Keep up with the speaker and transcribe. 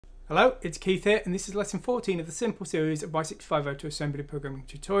Hello, it's Keith here, and this is lesson 14 of the simple series of my 6502 assembly programming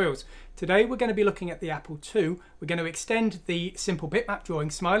tutorials. Today we're going to be looking at the Apple II. We're going to extend the simple bitmap drawing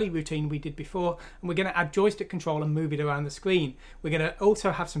smiley routine we did before, and we're going to add joystick control and move it around the screen. We're going to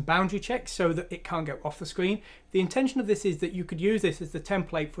also have some boundary checks so that it can't go off the screen. The intention of this is that you could use this as the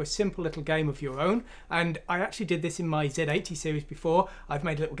template for a simple little game of your own, and I actually did this in my Z80 series before. I've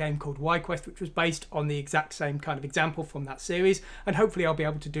made a little game called Y-Quest, which was based on the exact same kind of example from that series, and hopefully I'll be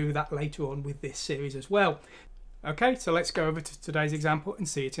able to do that later on with this series as well. Okay, so let's go over to today's example and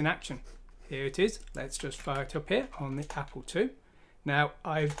see it in action. Here it is. Let's just fire it up here on the Apple II. Now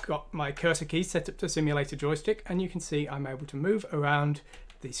I've got my cursor keys set up to simulate a joystick, and you can see I'm able to move around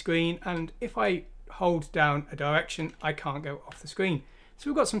the screen, and if I hold down a direction I can't go off the screen. So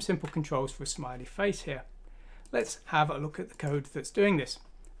we've got some simple controls for a smiley face here. Let's have a look at the code that's doing this.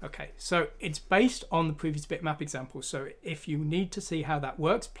 Okay, so it's based on the previous bitmap example, so if you need to see how that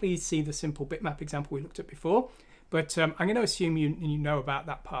works, please see the simple bitmap example we looked at before, but I'm going to assume you know about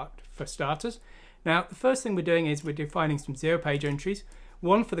that part for starters. Now the first thing we're doing is we're defining some 0 page entries,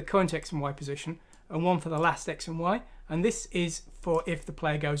 one for the current X and Y position and one for the last X and Y, and this is for if the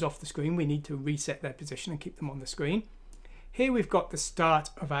player goes off the screen we need to reset their position and keep them on the screen. Here we've got the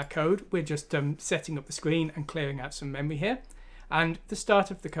start of our code. We're just setting up the screen and clearing out some memory here. And the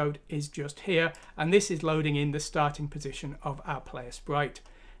start of the code is just here, and this is loading in the starting position of our player sprite.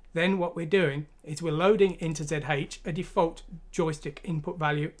 Then what we're doing is we're loading into ZH a default joystick input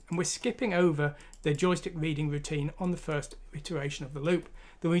value, and we're skipping over the joystick reading routine on the first iteration of the loop.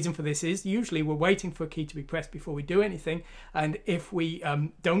 The reason for this is usually we're waiting for a key to be pressed before we do anything, and if we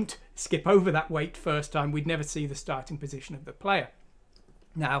don't skip over that wait first time, we'd never see the starting position of the player.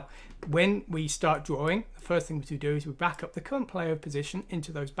 Now, when we start drawing, the first thing we do is we back up the current player position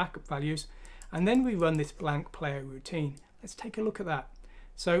into those backup values, and then we run this blank player routine. Let's take a look at that.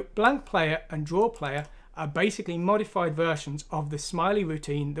 So blank player and draw player are basically modified versions of the smiley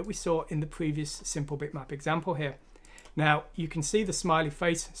routine that we saw in the previous simple bitmap example here. Now you can see the smiley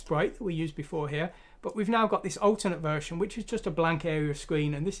face sprite that we used before here, but we've now got this alternate version which is just a blank area of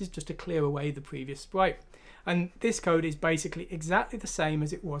screen, and this is just to clear away the previous sprite. And this code is basically exactly the same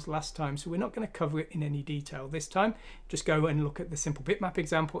as it was last time, so we're not going to cover it in any detail this time. Just go and look at the simple bitmap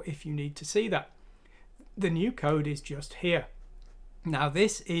example if you need to see that. The new code is just here. Now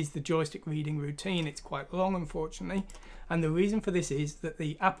this is the joystick reading routine. It's quite long, unfortunately, and the reason for this is that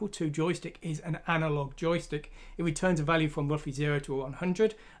the Apple II joystick is an analog joystick. It returns a value from roughly 0 to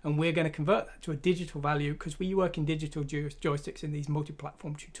 100, and we're going to convert that to a digital value because we work in digital joysticks in these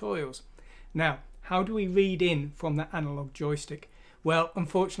multi-platform tutorials. Now, how do we read in from that analog joystick? Well,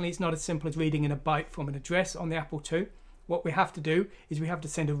 unfortunately, it's not as simple as reading in a byte from an address on the Apple II. What we have to do is we have to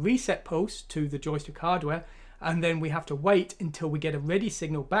send a reset pulse to the joystick hardware, and then we have to wait until we get a ready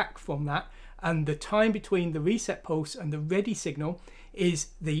signal back from that, and the time between the reset pulse and the ready signal is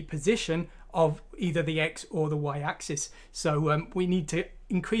the position of either the X or the Y axis. So we need to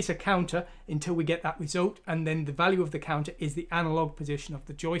increase a counter until we get that result, and then the value of the counter is the analog position of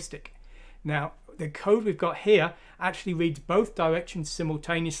the joystick. Now the code we've got here actually reads both directions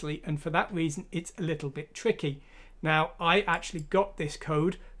simultaneously, and for that reason it's a little bit tricky. Now I actually got this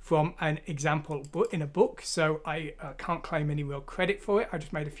code from an example in a book, so I can't claim any real credit for it. I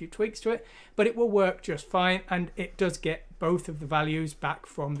just made a few tweaks to it, but it will work just fine, and it does get both of the values back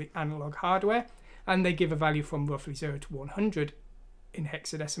from the analog hardware, and they give a value from roughly 0 to 100 in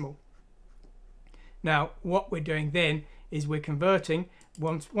hexadecimal. Now what we're doing then is we're converting,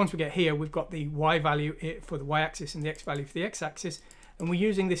 once we get here, we've got the Y value for the Y axis and the X value for the X axis, and we're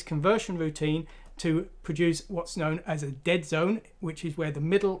using this conversion routine to produce what's known as a dead zone, which is where the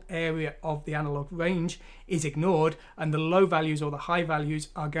middle area of the analog range is ignored, and the low values or the high values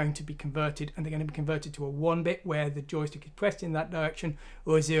are going to be converted, and they're going to be converted to a 1 bit where the joystick is pressed in that direction,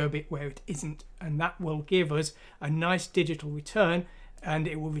 or a 0 bit where it isn't, and that will give us a nice digital return, and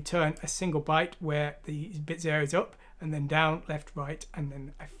it will return a single byte where the bit 0 is up and then down, left, right, and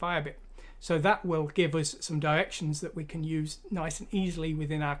then a fire bit. So that will give us some directions that we can use nice and easily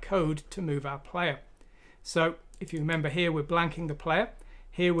within our code to move our player. So if you remember, here we're blanking the player,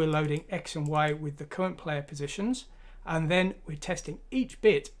 here we're loading X and Y with the current player positions, and then we're testing each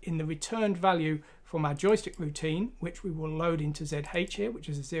bit in the returned value from our joystick routine, which we will load into ZH here, which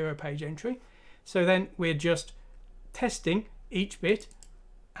is a 0 page entry. So then we're just testing each bit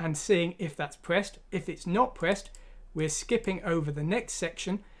and seeing if that's pressed. If it's not pressed, we're skipping over the next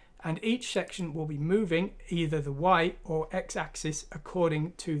section, and each section will be moving either the Y or X axis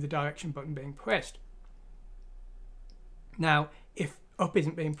according to the direction button being pressed. Now if up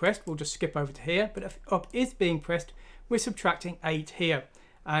isn't being pressed, we'll just skip over to here, but if up is being pressed, we're subtracting 8 here,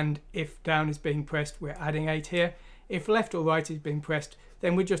 and if down is being pressed, we're adding 8 here. If left or right is being pressed,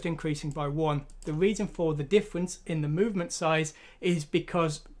 then we're just increasing by 1. The reason for the difference in the movement size is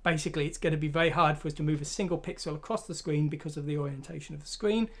because basically it's going to be very hard for us to move a single pixel across the screen because of the orientation of the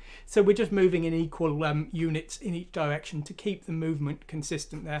screen. So we're just moving in equal units in each direction to keep the movement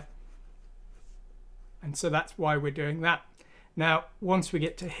consistent there. And so that's why we're doing that. Now, once we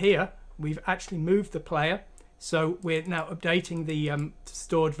get to here, we've actually moved the player. So we're now updating the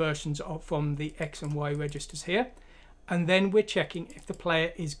stored versions from the X and Y registers here. And then we're checking if the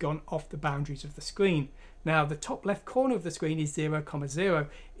player is gone off the boundaries of the screen. Now, the top left corner of the screen is 0, 0.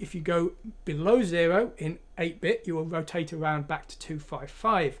 If you go below 0 in 8-bit, you will rotate around back to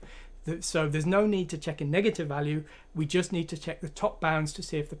 255. So there's no need to check a negative value. We just need to check the top bounds to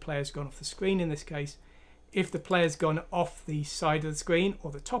see if the player's gone off the screen in this case. If the player's gone off the side of the screen,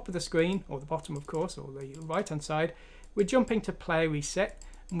 or the top of the screen, or the bottom of course, or the right hand side, we're jumping to player reset,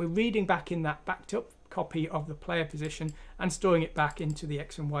 and we're reading back in that backed up copy of the player position and storing it back into the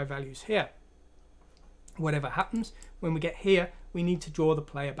X and Y values here. Whatever happens, when we get here, we need to draw the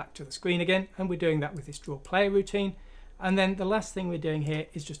player back to the screen again, and we're doing that with this draw player routine. And then the last thing we're doing here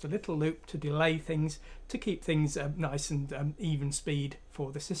is just a little loop to delay things, to keep things nice and even speed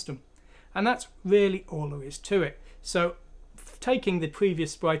for the system. And that's really all there is to it. So taking the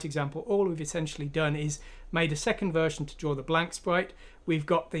previous sprite example, all we've essentially done is made a second version to draw the blank sprite. We've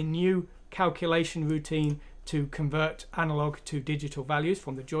got the new calculation routine to convert analog to digital values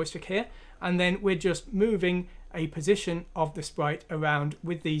from the joystick here, and then we're just moving a position of the sprite around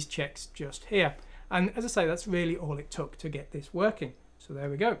with these checks just here. And as I say, that's really all it took to get this working. So there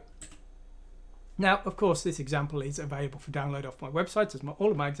we go. Now, of course, this example is available for download off my website, as all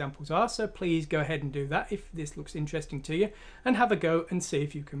of my examples are, so please go ahead and do that if this looks interesting to you, and have a go and see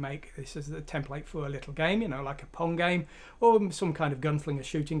if you can make this as a template for a little game, you know, like a Pong game, or some kind of gunslinger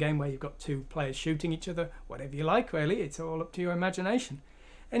shooting game where you've got 2 players shooting each other, whatever you like, really. It's all up to your imagination.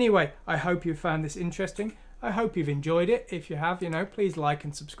 Anyway, I hope you found this interesting. I hope you've enjoyed it. If you have, you know, please like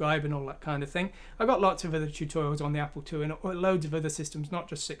and subscribe and all that kind of thing. I've got lots of other tutorials on the Apple II and loads of other systems, not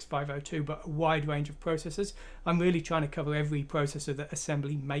just 6502, but a wide range of processors. I'm really trying to cover every processor that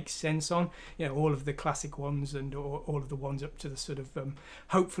assembly makes sense on, you know, all of the classic ones and all of the ones up to the sort of,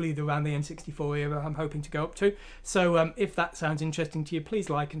 hopefully around the N64 era I'm hoping to go up to. So if that sounds interesting to you, please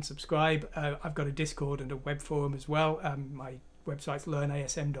like and subscribe. I've got a Discord and a web forum as well. My website's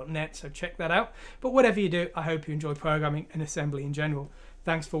learnasm.net, so check that out. But whatever you do, I hope you enjoy programming and assembly in general.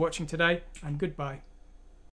 Thanks for watching today, and goodbye.